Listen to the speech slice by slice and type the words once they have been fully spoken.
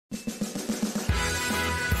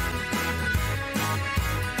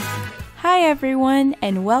Hi everyone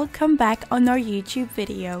and welcome back on our YouTube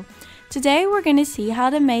video. Today we're going to see how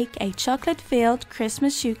to make a chocolate-filled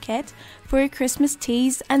Christmas choux kit for your Christmas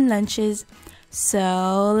teas and lunches.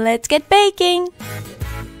 So let's get baking!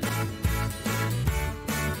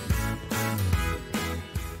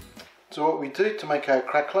 So what we do to make our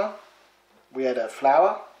crackler, we add a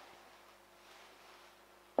flour,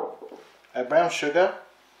 a brown sugar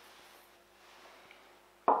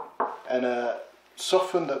and a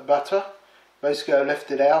softened butter. Basically I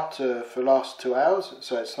left it out for the last 2 hours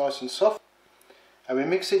so it's nice and soft, and we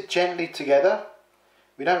mix it gently together.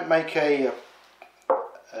 We don't make a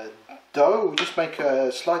dough, we just make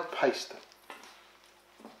a slight paste.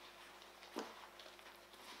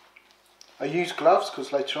 I use gloves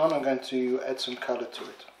because later on I'm going to add some colour to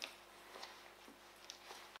it.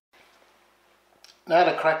 Now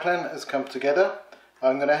the crackling has come together,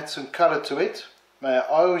 I'm going to add some colour to it. I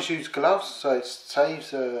always use gloves so it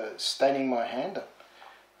saves staining my hand.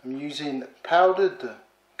 I'm using powdered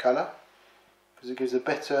colour because it gives a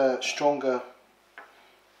better, stronger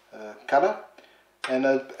colour, and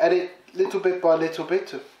I add it little bit by little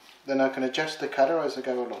bit, then I can adjust the colour as I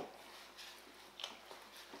go along.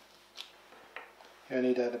 Here I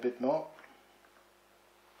need to add a bit more.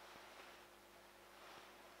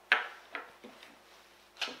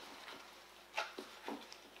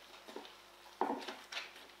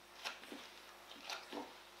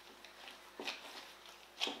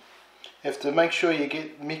 You have to make sure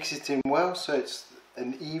you mix it in well so it's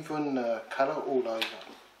an even colour all over.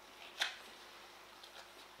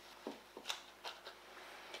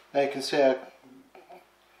 Now you can see our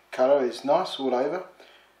colour is nice all over.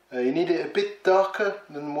 You need it a bit darker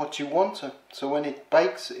than what you want, so when it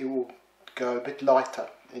bakes it will go a bit lighter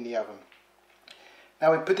in the oven.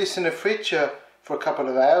 Now we put this in the fridge for a couple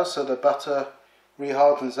of hours so the butter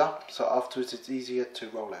re-hardens up, so afterwards it's easier to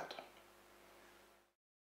roll out.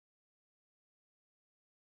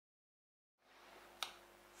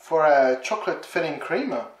 For our chocolate filling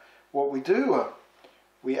creamer, what we do,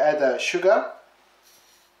 we add sugar,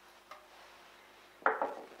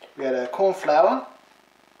 we add corn flour,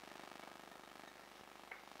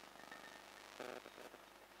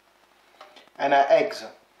 and our eggs,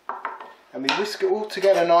 and we whisk it all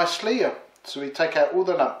together nicely so we take out all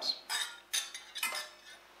the lumps.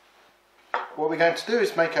 What we're going to do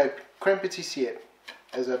is make a crème pâtissière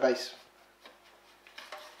as a base.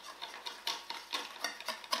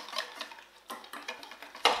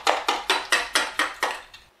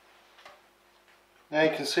 Now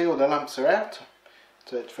you can see all the lumps are out,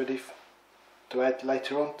 so it's ready to add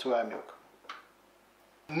later on to our milk.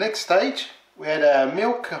 Next stage, we add our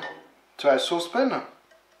milk to our saucepan.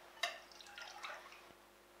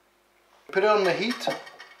 Put it on the heat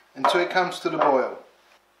until it comes to the boil.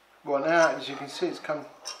 Well, now as you can see it's coming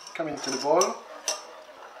to the boil.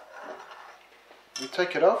 We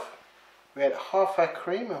take it off, we add half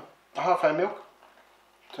our milk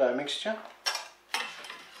to our mixture.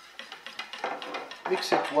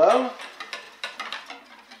 Mix it well.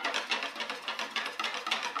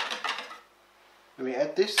 Then we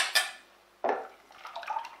add this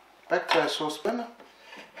back to our saucepan.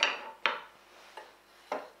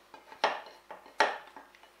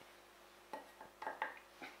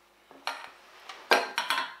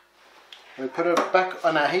 We put it back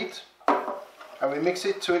on our heat and we mix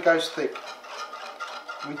it till it goes thick.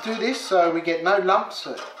 We do this so we get no lumps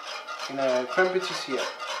in our crème pâtissière.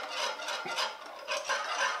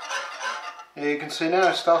 You can see now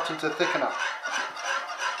it's starting to thicken up.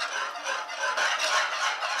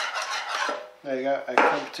 There you go, our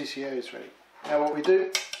crème pâtissière is ready. Now what we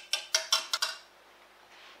do,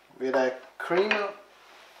 we add our cream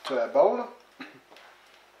to our bowl.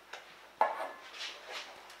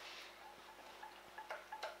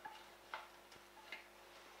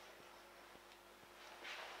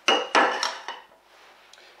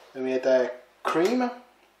 Then we add our cream.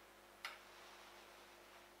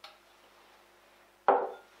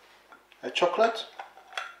 Our chocolate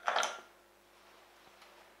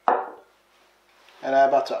and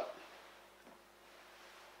our butter,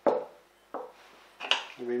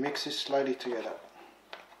 and we mix this slowly together.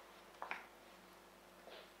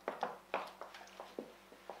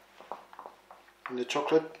 And the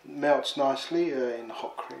chocolate melts nicely in the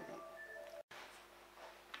hot cream,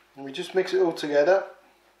 and we just mix it all together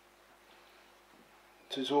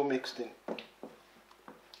so it's all mixed in.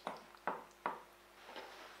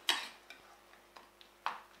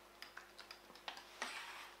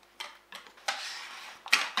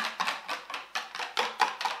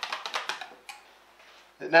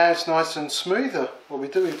 Now it's nice and smooth. What we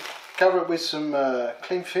do is cover it with some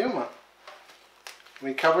cling film.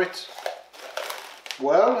 We cover it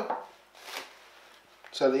well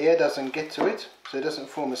so the air doesn't get to it, so it doesn't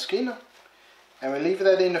form a skin. And we leave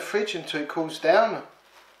that in the fridge until it cools down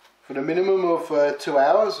for the minimum of 2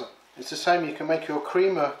 hours. It's the same, you can make your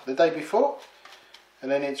cream the day before,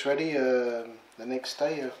 and then it's ready the next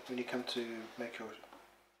day when you come to make yours.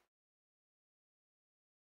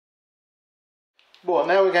 Well,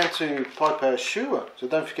 now we're going to pipe our choux. So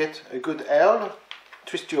don't forget a good awl.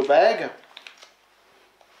 Twist your bag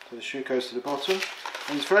so the choux goes to the bottom.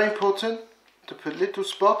 And it's very important to put little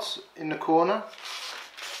spots in the corner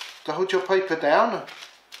to hold your paper down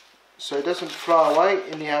so it doesn't fly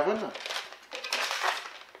away in the oven.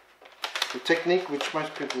 The technique which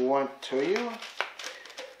most people won't tell you.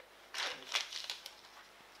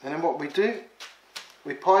 And then what we do,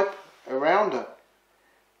 we pipe around it.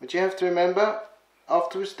 But you have to remember,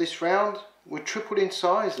 afterwards this round will triple in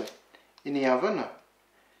size in the oven.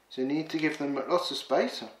 So you need to give them lots of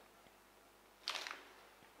space.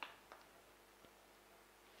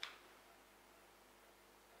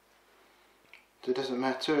 So it doesn't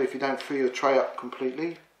matter if you don't fill your tray up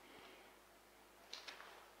completely.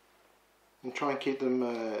 And try and keep them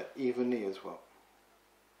evenly as well.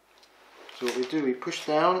 So what we do, we push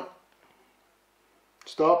down,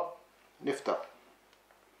 stop, lift up.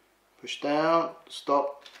 Push down,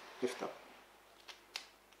 stop, lift up.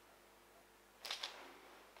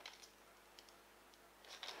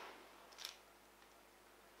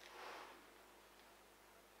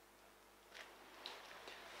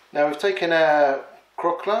 Now we've taken our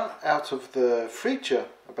croquelin out of the fridge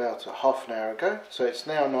about half an hour ago, so it's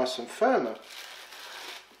now nice and firm.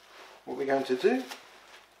 What we're going to do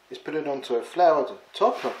is put it onto a floured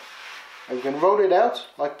top, and we're going to roll it out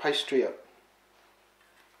like pastry up.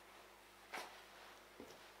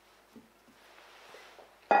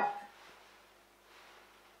 So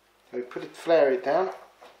we put it, flour it down.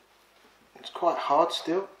 It's quite hard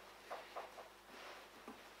still.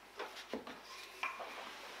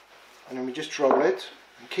 And then we just roll it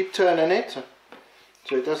and keep turning it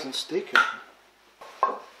so it doesn't stick.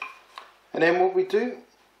 And then what we do,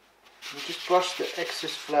 we just brush the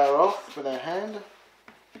excess flour off with our hand.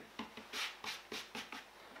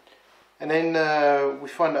 And then we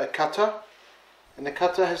find a cutter, and the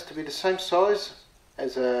cutter has to be the same size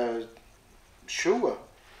as a choux.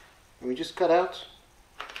 And we just cut out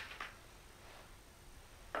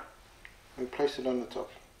and we place it on the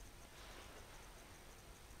top.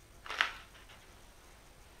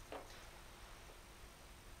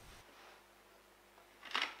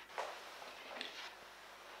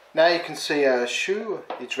 Now you can see our choux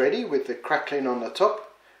is ready with the crackling on the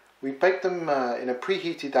top. We bake them in a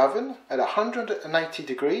preheated oven at 180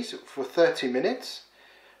 degrees for 30 minutes.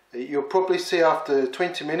 You'll probably see after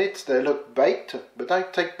 20 minutes they look baked, but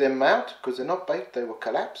don't take them out because they're not baked, they will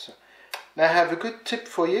collapse. Now I have a good tip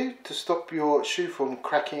for you to stop your choux from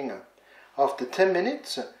cracking. After 10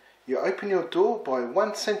 minutes you open your door by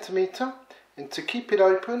 1 centimeter, and to keep it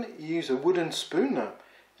open you use a wooden spoon.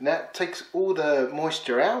 And that takes all the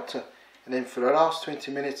moisture out, and then for the last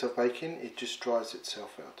 20 minutes of baking it just dries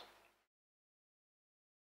itself out.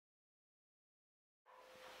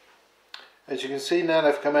 As you can see, now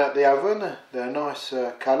they've come out the oven, they're a nice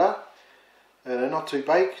colour, they're not too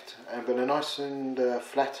baked, but they're nice and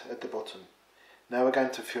flat at the bottom. Now we're going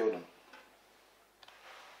to fill them.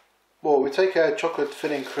 Well, we take our chocolate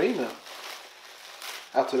filling cream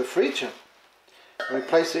out of the fridge and we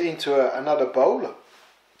place it into another bowl.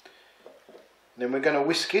 Then we're going to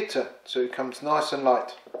whisk it so it comes nice and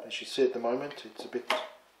light. As you see at the moment, it's a bit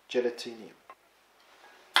gelatiny.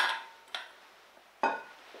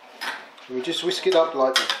 We just whisk it up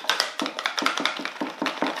lightly.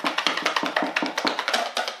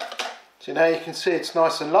 So now you can see it's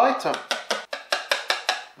nice and light.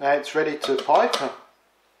 Now it's ready to pipe.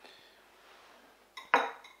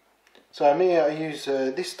 So I use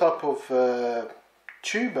this type of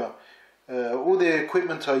tube. All the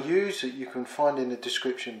equipment I use you can find in the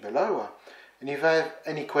description below. And if you have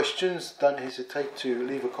any questions, don't hesitate to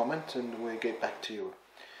leave a comment and we'll get back to you.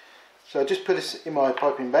 So I just put this in my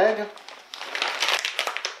piping bag.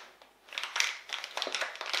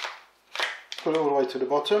 Put it all the way to the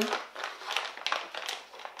bottom.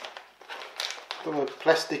 Put the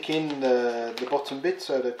plastic in the bottom bit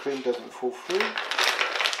so the cream doesn't fall through.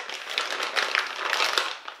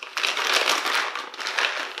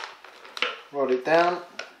 Roll it down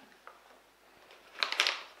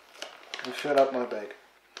and fill up my bag.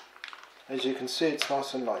 As you can see, it's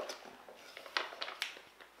nice and light.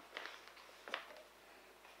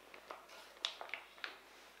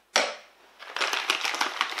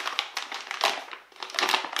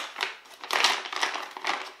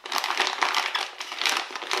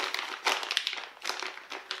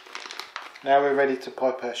 Now we're ready to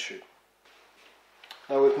pipe our choux.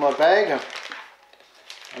 Now with my bag,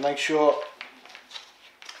 I make sure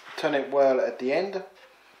I turn it well at the end.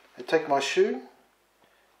 I take my choux,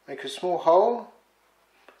 make a small hole,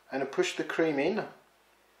 and I push the cream in.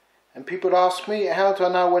 And people ask me, how do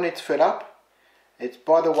I know when it's filled up? It's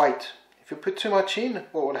by the weight. If you put too much in,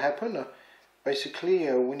 what will happen?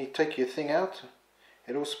 Basically, when you take your thing out,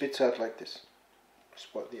 it all spits out like this. Just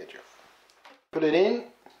wipe the edge off. Put it in,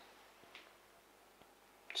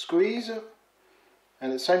 squeeze, and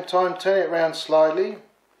at the same time turn it around slightly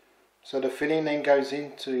so the filling then goes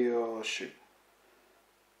into your choux.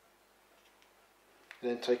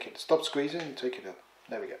 Then take it, stop squeezing and take it out.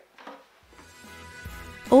 There we go.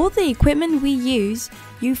 All the equipment we use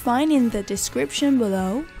you find in the description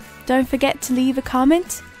below. Don't forget to leave a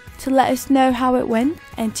comment to let us know how it went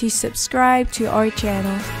and to subscribe to our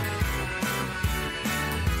channel.